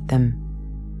to meet them,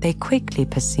 they quickly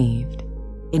perceived,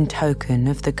 in token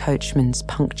of the coachman's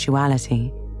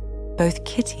punctuality, both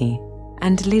Kitty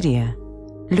and Lydia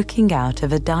looking out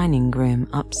of a dining-room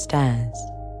upstairs.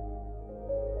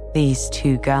 These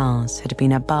 2 girls had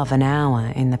been above an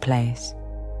hour in the place,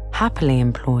 happily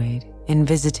employed in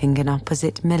visiting an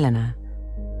opposite milliner,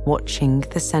 watching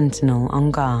the sentinel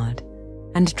on guard,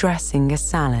 and dressing a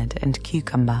salad and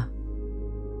cucumber.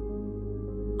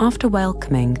 After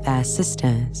welcoming their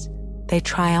sisters, they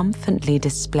triumphantly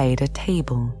displayed a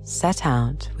table set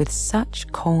out with such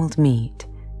cold meat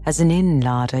as an inn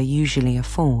larder usually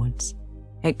affords,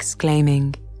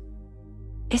 exclaiming,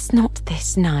 "Is not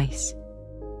this nice?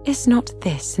 Is not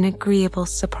this an agreeable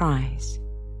surprise?"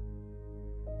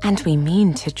 "And we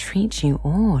mean to treat you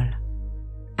all,"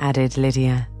 added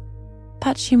Lydia,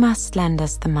 "but you must lend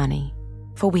us the money,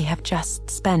 for we have just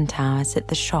spent ours at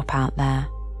the shop out there."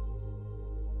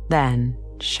 Then,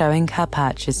 showing her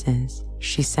purchases,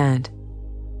 she said,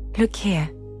 "Look here,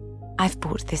 I've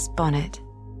bought this bonnet.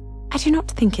 I do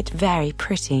not think it very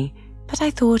pretty, but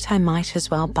I thought I might as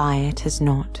well buy it as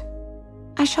not.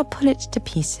 I shall pull it to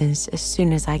pieces as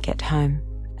soon as I get home,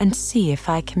 and see if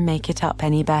I can make it up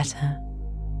any better."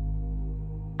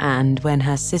 And when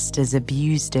her sisters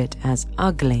abused it as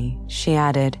ugly, she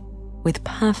added, with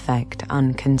perfect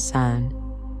unconcern,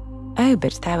 "Oh,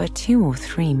 but there were 2 or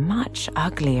 3 much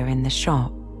uglier in the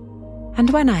shop, and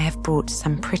when I have brought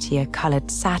some prettier coloured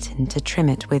satin to trim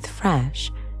it with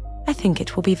fresh, I think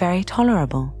it will be very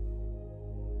tolerable.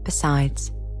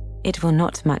 Besides, it will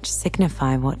not much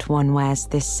signify what one wears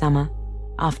this summer,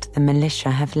 after the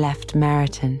militia have left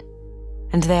Meryton,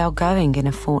 and they are going in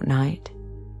a fortnight."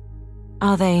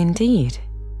 "Are they indeed?"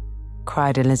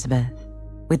 cried Elizabeth,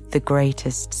 with the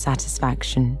greatest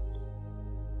satisfaction.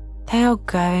 "They are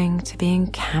going to be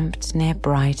encamped near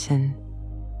Brighton,"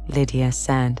 Lydia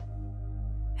said,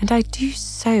 "and I do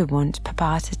so want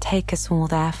Papa to take us all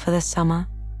there for the summer.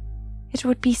 It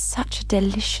would be such a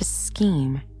delicious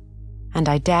scheme, and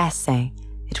I dare say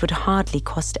It would hardly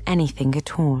cost anything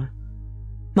at all.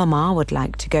 Mamma would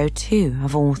like to go too,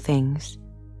 of all things.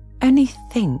 Only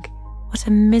think what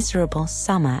a miserable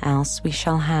summer else we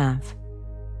shall have."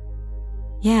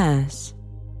 "Yes,"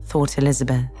 thought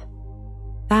Elizabeth,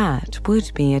 "that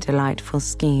would be a delightful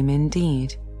scheme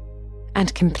indeed,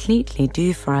 and completely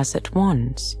do for us at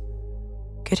once.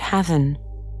 Good heaven,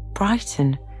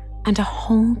 Brighton, and a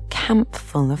whole camp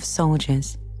full of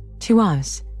soldiers, to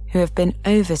us who have been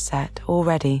overset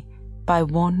already by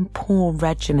one poor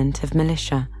regiment of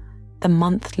militia, the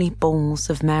monthly balls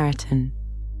of Meryton.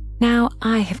 Now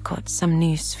I have got some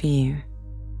news for you,"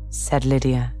 said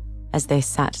Lydia as they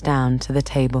sat down to the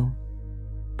table.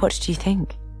 "What do you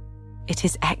think? It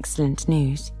is excellent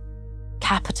news,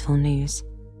 capital news,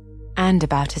 and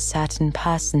about a certain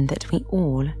person that we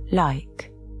all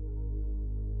like."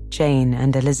 Jane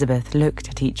and Elizabeth looked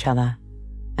at each other,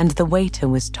 and the waiter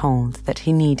was told that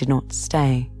he need not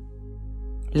stay.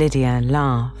 Lydia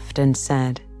laughed and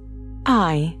said,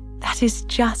 "Aye, that is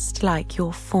just like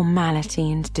your formality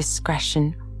and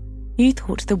discretion. You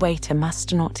thought the waiter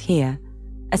must not hear,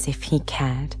 as if he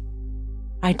cared.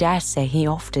 I dare say he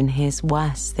often hears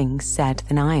worse things said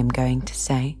than I am going to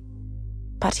say.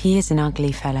 But he is an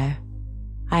ugly fellow.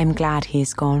 I am glad he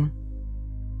is gone.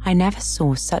 I never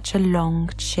saw such a long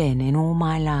chin in all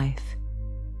my life.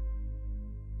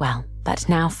 Well, but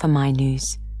now for my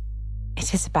news.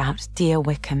 It is about dear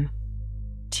Wickham.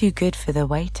 Too good for the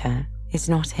waiter, is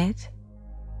not it?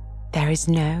 There is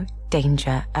no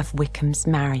danger of Wickham's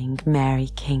marrying Mary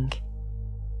King.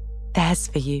 There's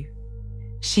for you.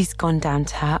 She's gone down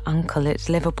to her uncle at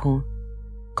Liverpool,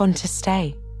 gone to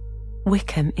stay.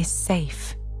 Wickham is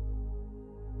safe."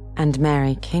 "And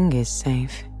Mary King is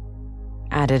safe,"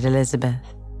 added Elizabeth.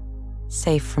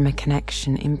 "Safe from a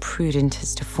connection imprudent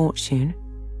as to fortune.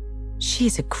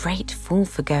 She's a great fool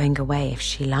for going away if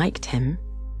she liked him,"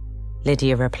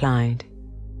 Lydia replied.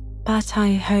 "But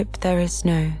I hope there is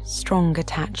no strong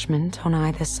attachment on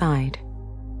either side,"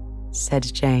 said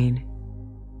Jane.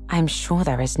 "I'm sure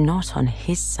there is not on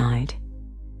his side,"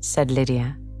 said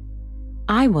Lydia.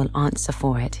 "I will answer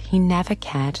for it he never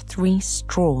cared 3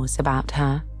 straws about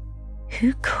her.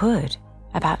 Who could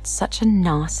about such a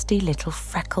nasty little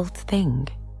freckled thing?"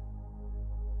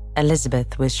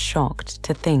 Elizabeth was shocked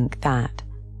to think that,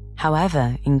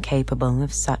 however incapable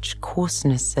of such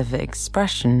coarseness of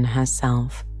expression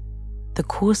herself, the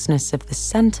coarseness of the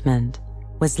sentiment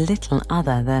was little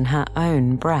other than her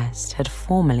own breast had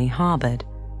formerly harboured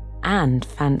and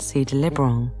fancied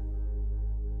liberal.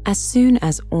 As soon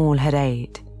as all had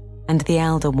ate and the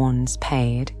elder ones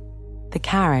paid, the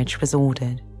carriage was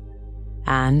ordered,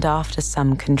 and after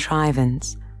some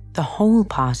contrivance, the whole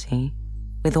party,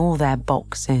 with all their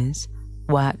boxes,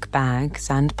 work-bags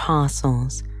and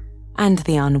parcels, and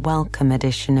the unwelcome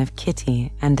addition of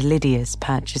Kitty and Lydia's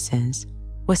purchases,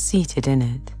 were seated in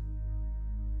it.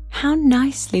 "How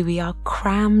nicely we are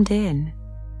crammed in,"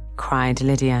 cried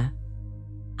Lydia.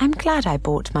 "I'm glad I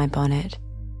bought my bonnet,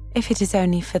 if it is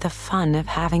only for the fun of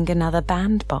having another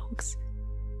bandbox.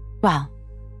 Well,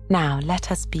 now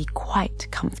let us be quite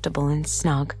comfortable and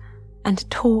snug, and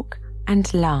talk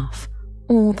and laugh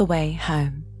all the way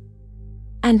home.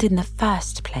 And in the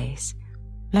first place,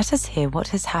 let us hear what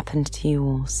has happened to you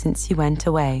all since you went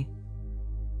away.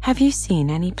 Have you seen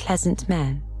any pleasant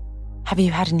men? Have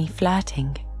you had any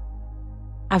flirting?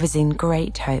 I was in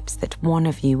great hopes that one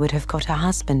of you would have got a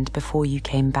husband before you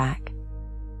came back.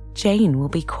 Jane will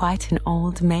be quite an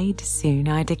old maid soon,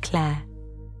 I declare.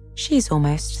 She's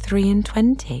almost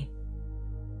 23.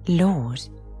 Lord,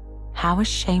 how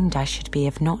ashamed I should be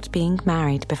of not being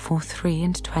married before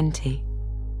 23.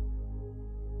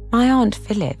 My Aunt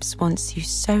Phillips wants you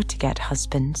so to get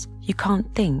husbands, you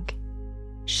can't think.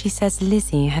 She says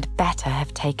Lizzie had better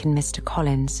have taken Mr.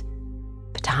 Collins,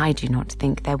 but I do not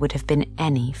think there would have been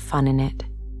any fun in it.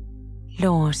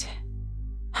 Lord,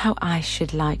 how I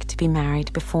should like to be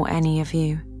married before any of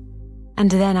you, and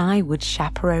then I would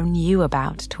chaperone you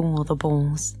about to all the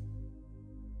balls.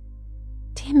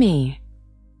 Dear me,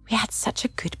 we had such a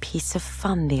good piece of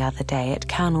fun the other day at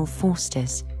Colonel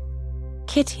Forster's.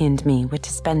 Kitty and me were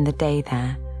to spend the day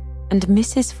there, and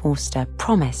Mrs. Forster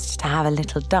promised to have a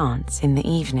little dance in the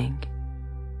evening.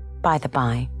 By the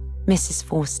by, Mrs.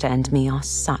 Forster and me are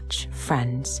such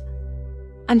friends,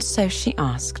 and so she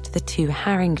asked the 2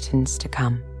 Harringtons to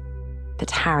come.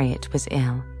 But Harriet was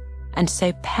ill, and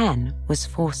so Pen was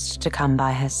forced to come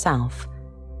by herself.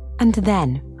 And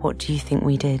then, what do you think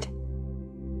we did?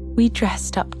 We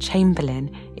dressed up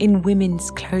Chamberlain in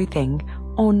women's clothing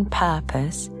on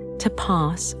purpose to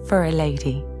pass for a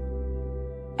lady.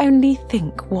 Only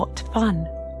think what fun!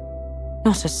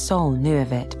 Not a soul knew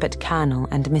of it but Colonel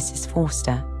and Mrs.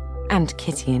 Forster, and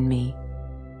Kitty and me,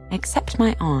 except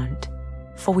my aunt,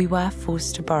 for we were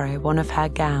forced to borrow one of her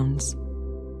gowns.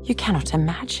 You cannot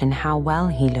imagine how well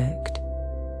he looked.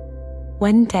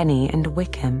 When Denny and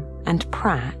Wickham and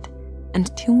Pratt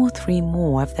and 2 or 3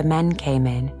 more of the men came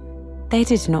in, they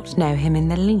did not know him in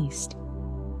the least.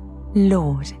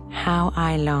 Lord, how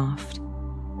I laughed.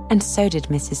 And so did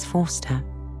Mrs. Forster.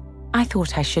 I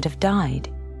thought I should have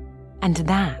died. And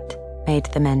that made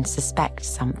the men suspect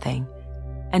something.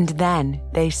 And then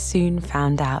they soon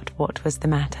found out what was the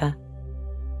matter.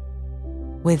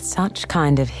 With such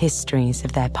kind of histories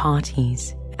of their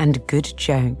parties and good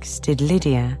jokes did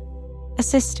Lydia,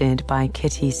 assisted by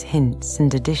Kitty's hints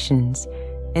and additions,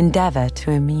 endeavour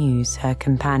to amuse her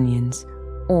companions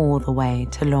all the way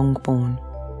to Longbourn.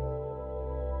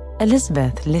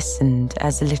 Elizabeth listened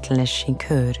as little as she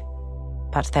could,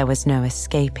 but there was no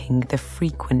escaping the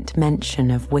frequent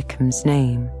mention of Wickham's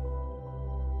name.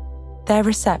 Their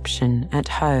reception at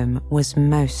home was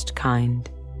most kind.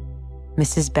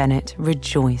 Mrs. Bennet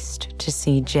rejoiced to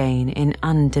see Jane in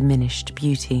undiminished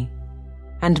beauty,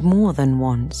 and more than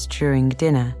once during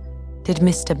dinner did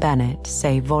Mr. Bennet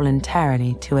say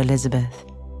voluntarily to Elizabeth,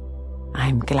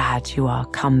 "I'm glad you are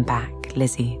come back,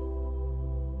 Lizzie."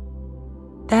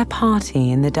 Their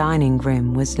party in the dining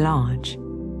room was large,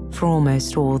 for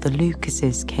almost all the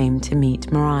Lucases came to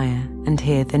meet Maria and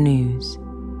hear the news,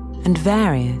 and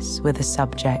various were the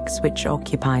subjects which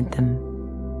occupied them.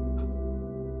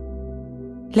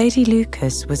 Lady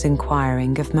Lucas was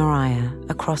inquiring of Maria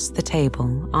across the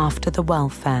table after the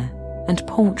welfare and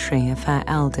poultry of her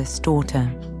eldest daughter.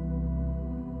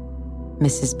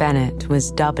 Mrs. Bennet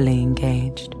was doubly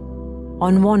engaged,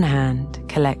 on one hand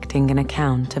collecting an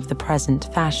account of the present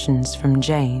fashions from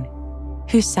Jane,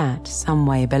 who sat some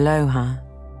way below her,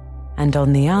 and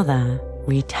on the other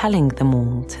retelling them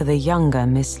all to the younger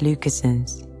Miss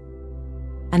Lucases.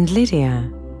 And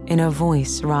Lydia, in a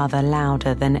voice rather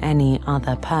louder than any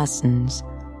other person's,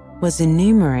 was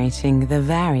enumerating the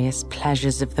various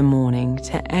pleasures of the morning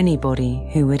to anybody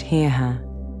who would hear her.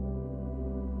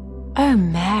 "Oh,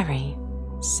 Mary,"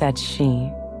 said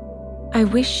she, "I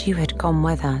wish you had gone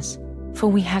with us, for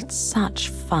we had such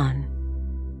fun.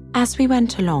 As we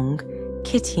went along,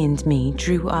 Kitty and me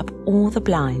drew up all the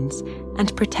blinds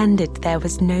and pretended there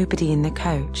was nobody in the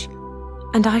coach,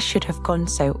 and I should have gone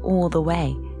so all the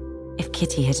way if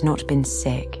Kitty had not been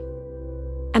sick.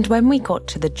 And when we got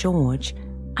to the George,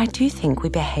 I do think we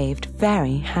behaved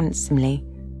very handsomely,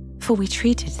 for we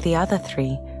treated the other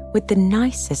 3 with the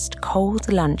nicest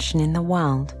cold luncheon in the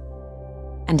world.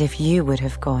 And if you would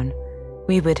have gone,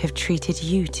 we would have treated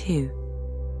you too.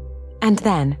 And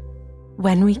then,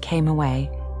 when we came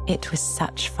away, it was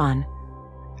such fun.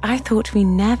 I thought we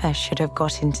never should have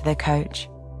got into the coach.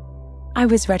 I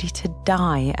was ready to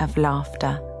die of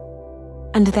laughter.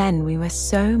 And then we were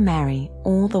so merry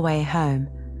all the way home.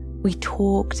 We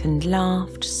talked and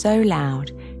laughed so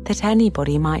loud that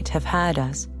anybody might have heard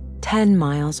us 10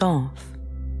 miles off."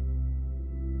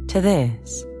 To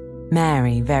this,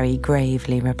 Mary very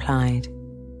gravely replied,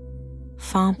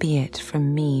 "Far be it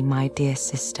from me, my dear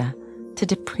sister, to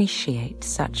depreciate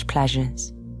such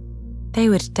pleasures. They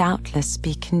would doubtless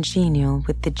be congenial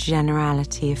with the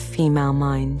generality of female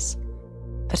minds,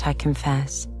 but I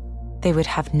confess they would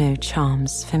have no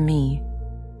charms for me.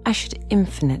 I should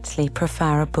infinitely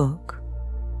prefer a book."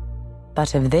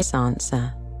 But of this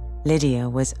answer, Lydia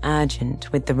was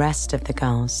urgent with the rest of the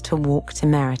girls to walk to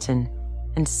Meryton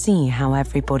and see how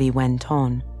everybody went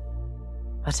on.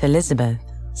 But Elizabeth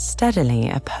steadily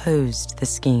opposed the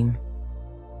scheme.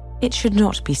 It should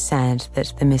not be said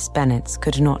that the Miss Bennets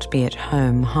could not be at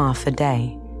home half a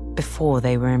day before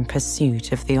they were in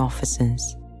pursuit of the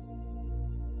officers.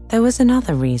 There was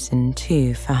another reason,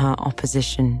 too, for her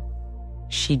opposition.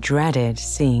 She dreaded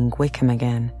seeing Wickham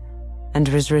again, and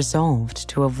was resolved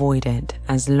to avoid it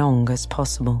as long as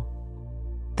possible.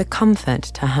 The comfort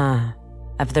to her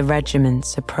of the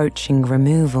regiment's approaching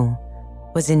removal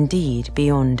was indeed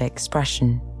beyond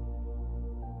expression.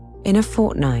 In a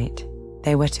fortnight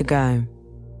they were to go,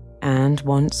 and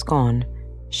once gone,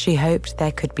 she hoped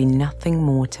there could be nothing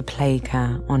more to plague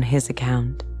her on his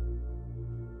account.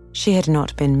 She had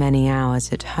not been many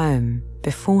hours at home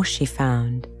before she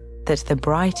found that the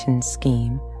Brighton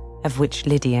scheme, of which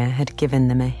Lydia had given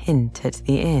them a hint at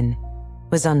the inn,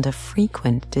 was under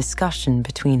frequent discussion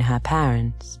between her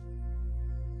parents.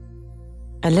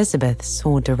 Elizabeth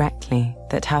saw directly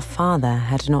that her father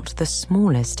had not the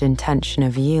smallest intention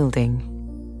of yielding,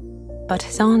 but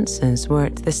his answers were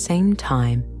at the same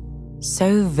time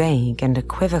so vague and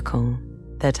equivocal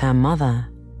that her mother,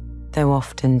 though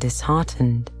often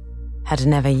disheartened, had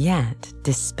never yet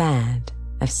despaired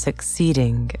of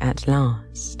succeeding at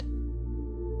last.